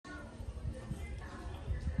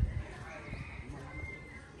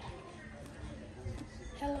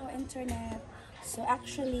internet. So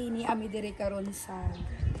actually ni ami diri karon sa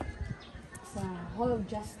Hall of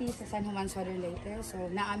Justice sa San Juan Southern Leyte.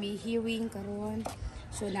 So naami hearing karon.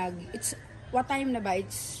 So it's what time na ba?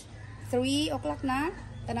 It's 3 o'clock na.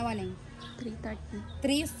 Tanawan ning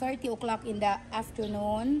 3:30 o'clock in the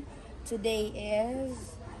afternoon. Today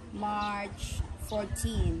is March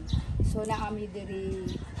 14. So naami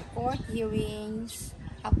diri court hearings.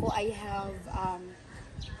 Ako I have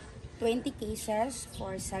 20 cases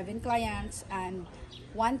for 7 clients and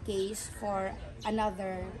 1 case for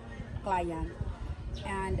another client.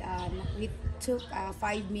 And we took a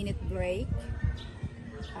 5-minute break.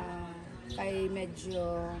 Kay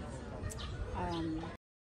medyo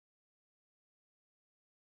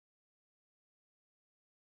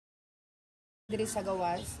diri sa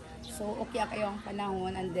gawas. So okay kayo ang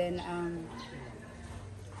panahon, and then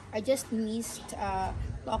I just missed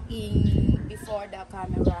talking before the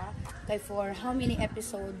camera. Kay for how many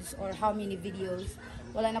episodes or how many videos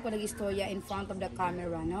wala na ko nag-istorya in front of the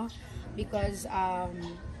camera, no? Because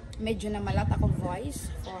medyo na malat akong voice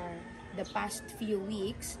for the past few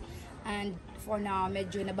weeks, and for now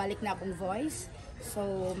medyo nabalik na akong voice.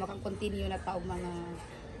 So makakontinue na ta og mga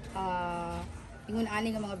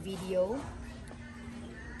ingon-ani nga mga video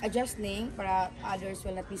adjusting para others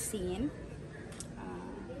will not be seen.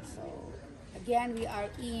 So again, we are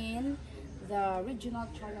in the Regional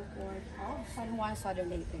Trial Court of San Juan Southern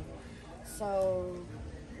Leyte. So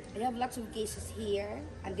we have lots of cases here,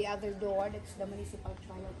 and the other door, that's the Municipal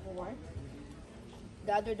Trial Court.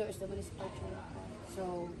 The other door is the Municipal Trial Court. So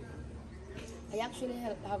I actually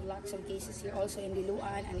have lots of cases here also in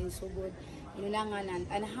Liloan and in Sugod, in Unangan and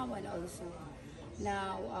Anahawan also.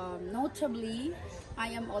 Now, notably,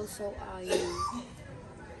 I am also a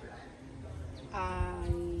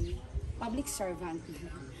public servant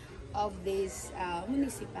of this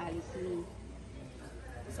municipality.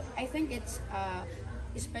 So I think it's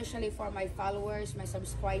especially for my followers, my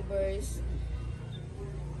subscribers,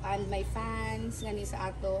 and my fans nga ni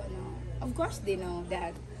sa ato, no? Of course they know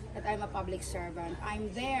that I'm a public servant.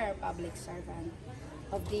 I'm their public servant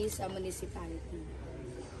of this municipality.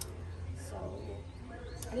 So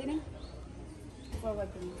alin forward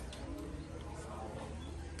to me.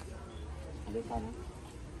 Alin pa na?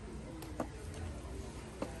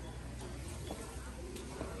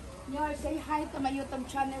 Nyor, say hi to my YouTube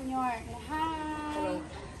channel, Nyor. Hi! Hello.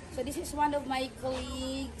 So this is one of my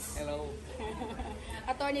colleagues. Hello.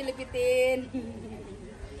 Attorney Lipitin.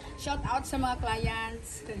 Shout out sa mga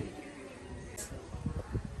clients. 2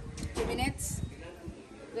 minutes.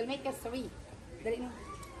 We'll make it 3. Dali na.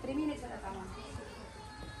 3 minutes na tama.